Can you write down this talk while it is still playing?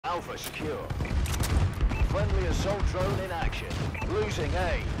Alpha secure. Friendly assault drone in action. Losing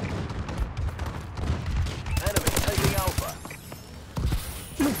A. Enemy taking Alpha.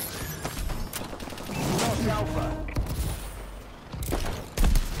 Lost Alpha.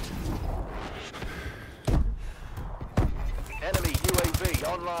 Enemy UAV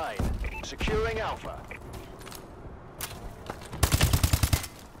online. Securing Alpha.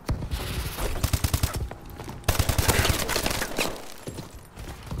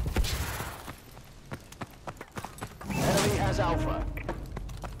 Enemy has Alpha.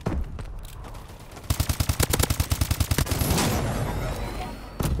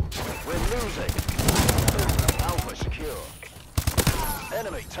 We're losing. Alpha secure.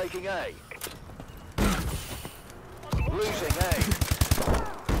 Enemy taking A. Losing A.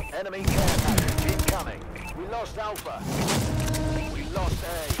 Enemy care package incoming. We lost Alpha. We lost A.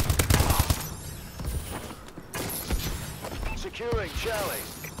 Securing Charlie.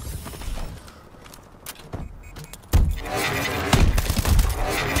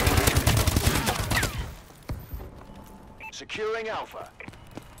 Securing Alpha.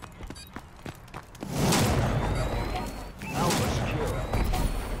 Alpha secure.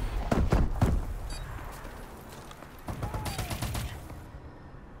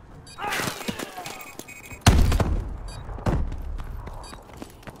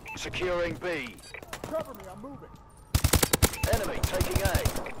 Securing B. Cover me, I'm moving. Enemy taking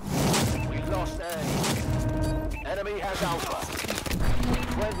A. We lost A. Enemy has Alpha.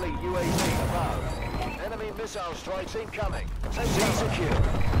 Friendly UAV above. Enemy missile strikes incoming. C secure.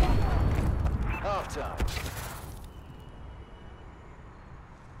 Half-time.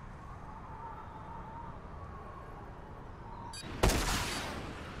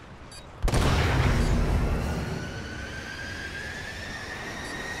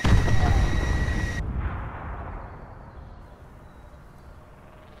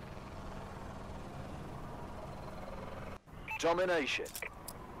 Domination.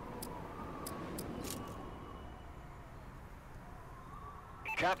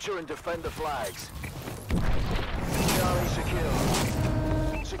 Capture and defend the flags. Charlie secure.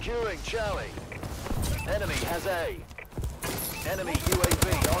 Securing Charlie. Enemy has A. Enemy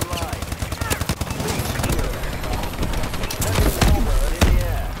UAV online. B secure. Enemy Warbird in the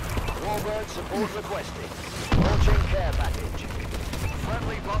air. Warbird support requested. Launching care package.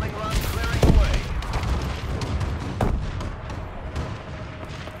 Friendly bombing run clearing away.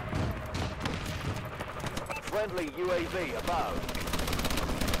 Friendly UAV above.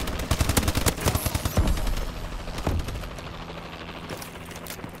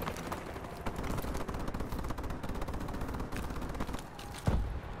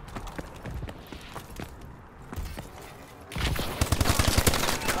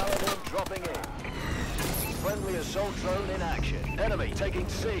 Paladin dropping in. Friendly assault drone in action. Enemy taking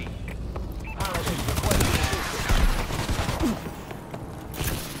C. Paladin requesting assistance.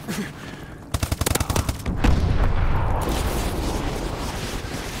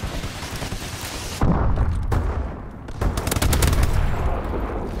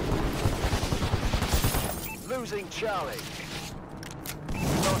 Losing Charlie.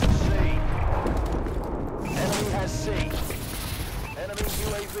 Lost C. Enemy has C. Enemy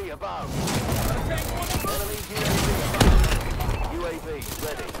UAV above. Enemy UAV above. UAV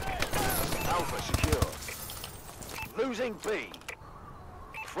ready. Alpha secure. Losing B.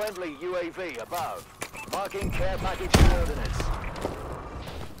 Friendly UAV above. Marking care package coordinates.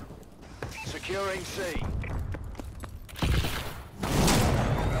 Securing C.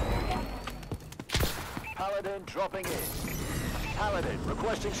 Paladin dropping in. Paladin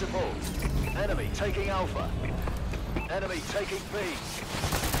requesting support. Enemy taking Alpha. Enemy taking B.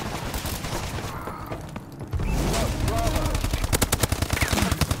 Lost Bravo.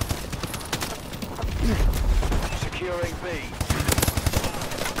 Securing B.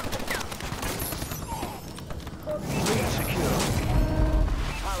 B secure.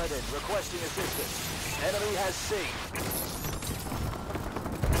 Paladin requesting assistance. Enemy has C.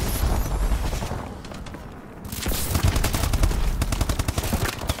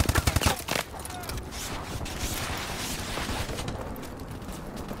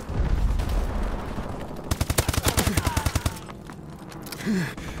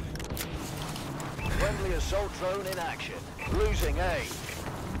 Friendly assault drone in action. Losing A.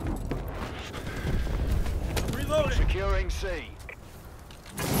 Reloading. Securing C.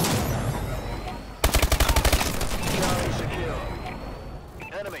 Charlie secure.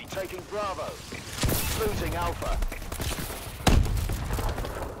 Enemy taking Bravo. Losing Alpha.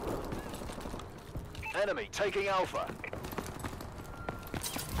 Enemy taking Alpha.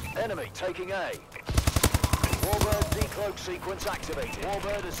 Enemy taking A. Warbird decloak sequence activated.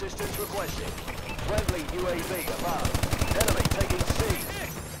 Warbird assistance requested. Friendly UAV above. Enemy taking C.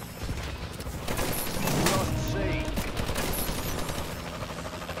 Lost C.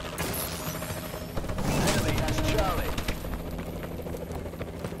 Enemy has Charlie.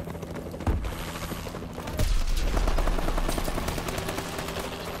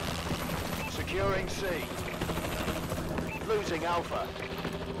 Securing C. Losing Alpha.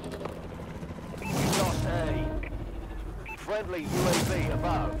 We lost A. Friendly UAV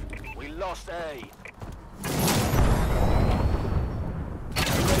above. We lost A.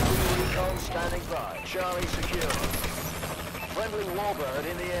 UAV recon standing by. Charlie secure. Friendly Warbird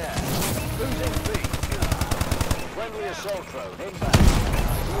in the air. Losing B. Friendly assault drone inbound.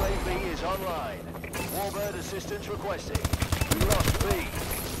 UAV is online. Warbird assistance requested. We lost B.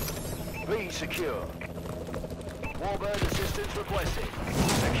 B secure. Warbird assistance requested.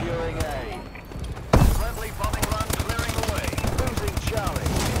 Securing A. Friendly bombing run clearing the way. Losing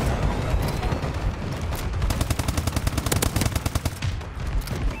Charlie.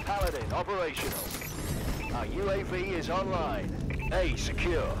 Paladin operational. Our UAV is online. A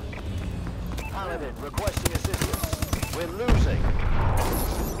secure. Paladin requesting assistance. We're losing.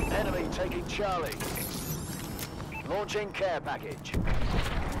 Enemy taking Charlie. Launching care package.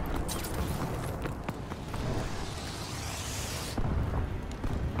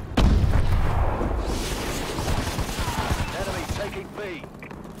 Enemy taking B.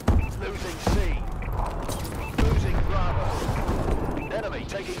 Losing C. Losing Bravo. Enemy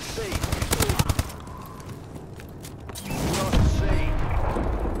taking C. Lost C.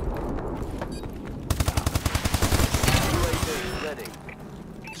 UAV ready.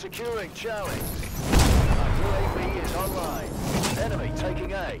 Securing Charlie. Our UAV is online. Enemy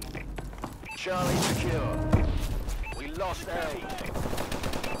taking A. Charlie secure. We lost A.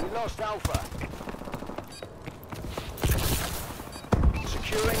 We lost Alpha.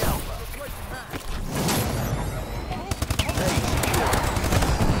 Securing Alpha. A secure.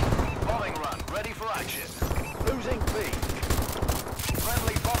 Bombing run ready for action. Losing B.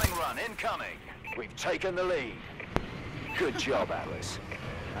 Friendly bombing run incoming. We've taken the lead. Good job, Atlas.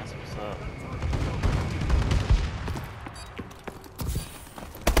 That's what's up.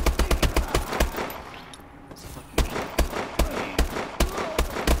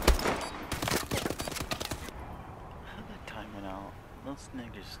 How did I time it out? Those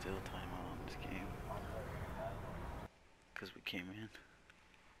niggas still time out on this game. Because we came in.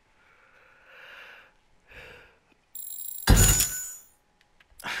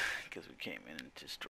 Because we came in and just